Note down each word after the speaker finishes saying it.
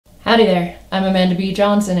Howdy there, I'm Amanda B.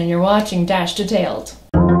 Johnson and you're watching Dash Detailed.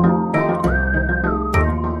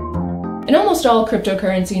 In almost all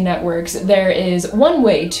cryptocurrency networks, there is one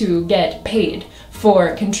way to get paid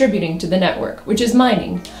for contributing to the network, which is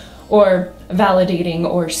mining, or validating,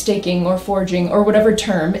 or staking, or forging, or whatever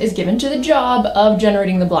term is given to the job of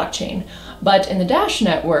generating the blockchain. But in the Dash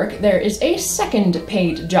network, there is a second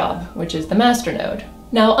paid job, which is the Masternode.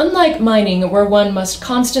 Now, unlike mining, where one must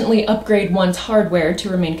constantly upgrade one's hardware to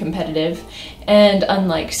remain competitive, and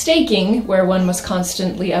unlike staking, where one must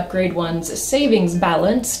constantly upgrade one's savings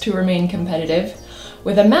balance to remain competitive,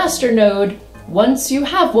 with a Masternode, once you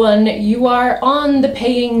have one, you are on the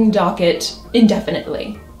paying docket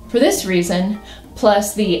indefinitely. For this reason,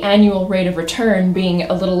 plus the annual rate of return being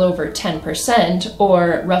a little over 10%,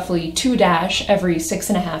 or roughly 2 Dash every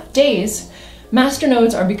 6.5 days,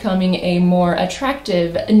 Masternodes are becoming a more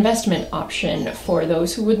attractive investment option for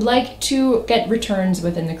those who would like to get returns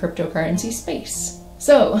within the cryptocurrency space.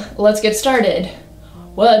 So, let's get started.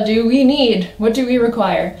 What do we need? What do we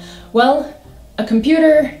require? Well, a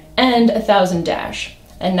computer and 1,000 Dash.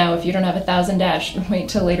 And now if you don't have 1,000 Dash, wait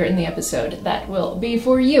till later in the episode. That will be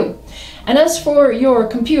for you. And as for your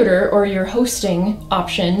computer or your hosting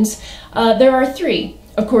options, there are 3.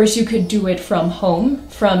 Of course, you could do it from home,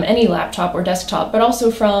 from any laptop or desktop, but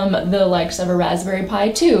also from the likes of a Raspberry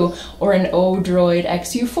Pi 2 or an Odroid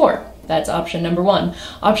XU4. That's option number 1.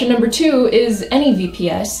 Option number 2 is any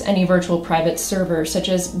VPS, any virtual private server, such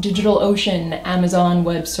as DigitalOcean, Amazon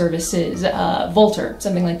Web Services, Vultr,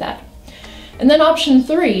 something like that. And then option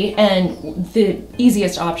 3, and the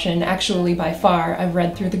easiest option actually by far, I've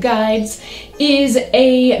read through the guides, is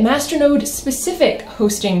a Masternode-specific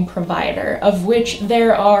hosting provider, of which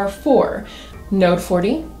there are 4.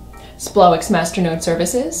 Node40, Splowix Masternode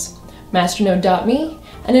Services, Masternode.me,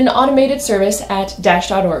 and an automated service at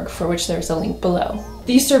dash.org, for which there's a link below.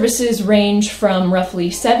 These services range from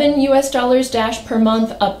roughly $7 Dash per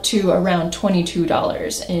month up to around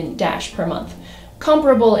 $22 in Dash per month,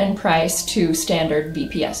 comparable in price to standard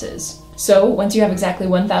VPSs. So once you have exactly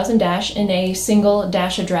 1,000 Dash in a single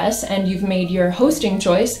Dash address and you've made your hosting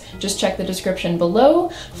choice, just check the description below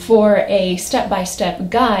for a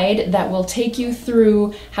step-by-step guide that will take you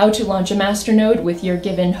through how to launch a Masternode with your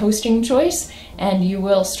given hosting choice, and you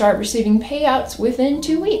will start receiving payouts within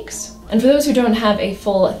 2 weeks. And for those who don't have a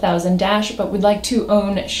full 1,000 Dash but would like to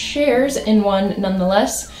own shares in one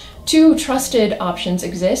nonetheless, 2 trusted options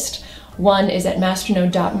exist. One is at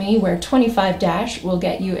Masternode.me, where 25 Dash will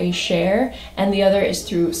get you a share, and the other is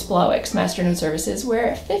through Splowix Masternode Services,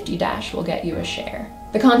 where 50 Dash will get you a share.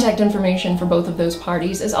 The contact information for both of those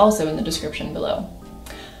parties is also in the description below.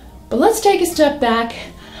 But let's take a step back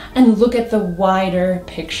and look at the wider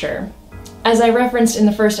picture. As I referenced in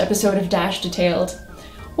the first episode of Dash Detailed,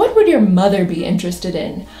 what would your mother be interested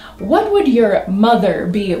in? What would your mother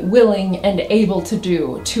be willing and able to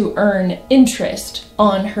do to earn interest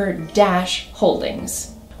on her Dash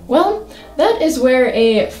holdings? Well, that is where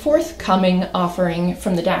a forthcoming offering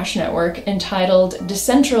from the Dash network entitled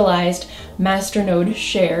Decentralized Masternode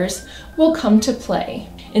Shares will come to play.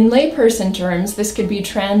 In layperson terms, this could be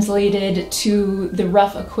translated to the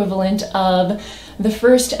rough equivalent of the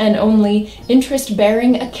first and only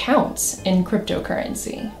interest-bearing accounts in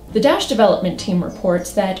cryptocurrency. The Dash development team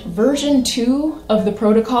reports that version 2 of the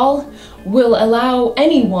protocol will allow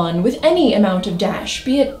anyone with any amount of Dash,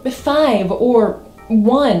 be it 5 or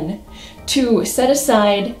 1, to set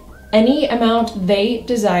aside any amount they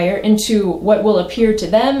desire into what will appear to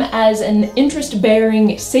them as an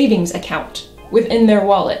interest-bearing savings account within their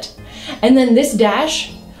wallet. And then this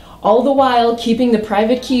Dash, all the while keeping the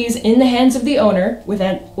private keys in the hands of the owner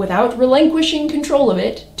without relinquishing control of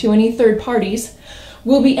it to any third parties,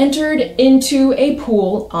 will be entered into a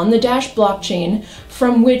pool on the Dash blockchain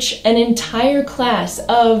from which an entire class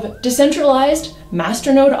of decentralized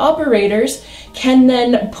Masternode operators can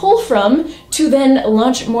then pull from to then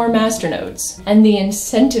launch more Masternodes. And the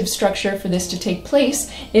incentive structure for this to take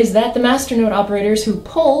place is that the Masternode operators who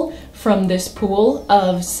pull from this pool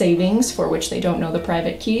of savings, for which they don't know the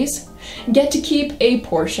private keys, get to keep a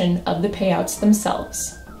portion of the payouts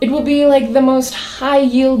themselves. It will be like the most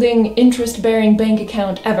high-yielding, interest-bearing bank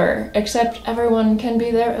account ever, except everyone can be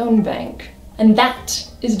their own bank. And that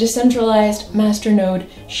is decentralized Masternode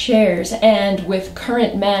shares, and with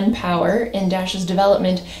current manpower in Dash's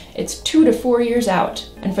development, it's 2 to 4 years out.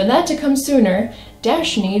 And for that to come sooner,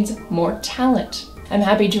 Dash needs more talent. I'm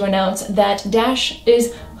happy to announce that Dash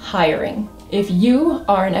is hiring. If you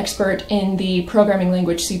are an expert in the programming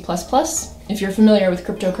language C++, if you're familiar with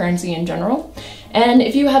cryptocurrency in general, and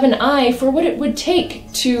if you have an eye for what it would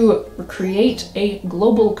take to create a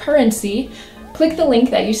global currency, Click the link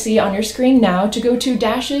that you see on your screen now to go to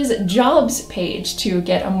Dash's jobs page to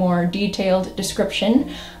get a more detailed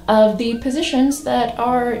description of the positions that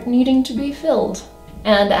are needing to be filled.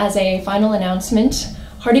 And as a final announcement,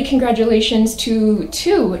 hearty congratulations to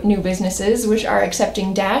 2 new businesses which are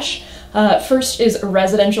accepting Dash. First is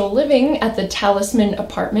Residential Living at the Talisman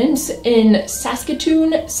Apartments in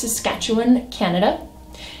Saskatoon, Saskatchewan, Canada.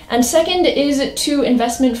 And second is to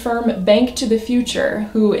investment firm Bank to the Future,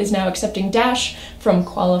 who is now accepting Dash from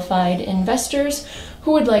qualified investors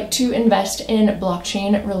who would like to invest in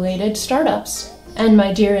blockchain-related startups. And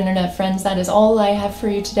my dear internet friends, that is all I have for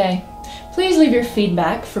you today. Please leave your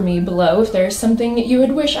feedback for me below if there is something you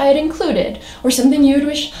would wish I had included, or something you would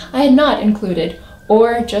wish I had not included,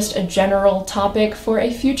 or just a general topic for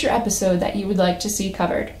a future episode that you would like to see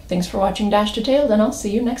covered. Thanks for watching Dash Detailed, and I'll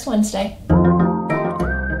see you next Wednesday.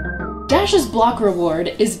 Dash's block reward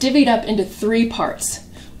is divvied up into 3 parts.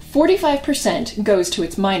 45% goes to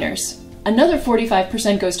its miners, another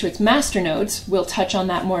 45% goes to its masternodes, we'll touch on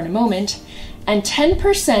that more in a moment, and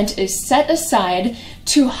 10% is set aside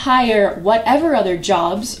to hire whatever other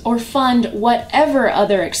jobs or fund whatever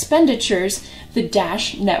other expenditures the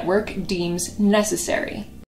Dash network deems necessary.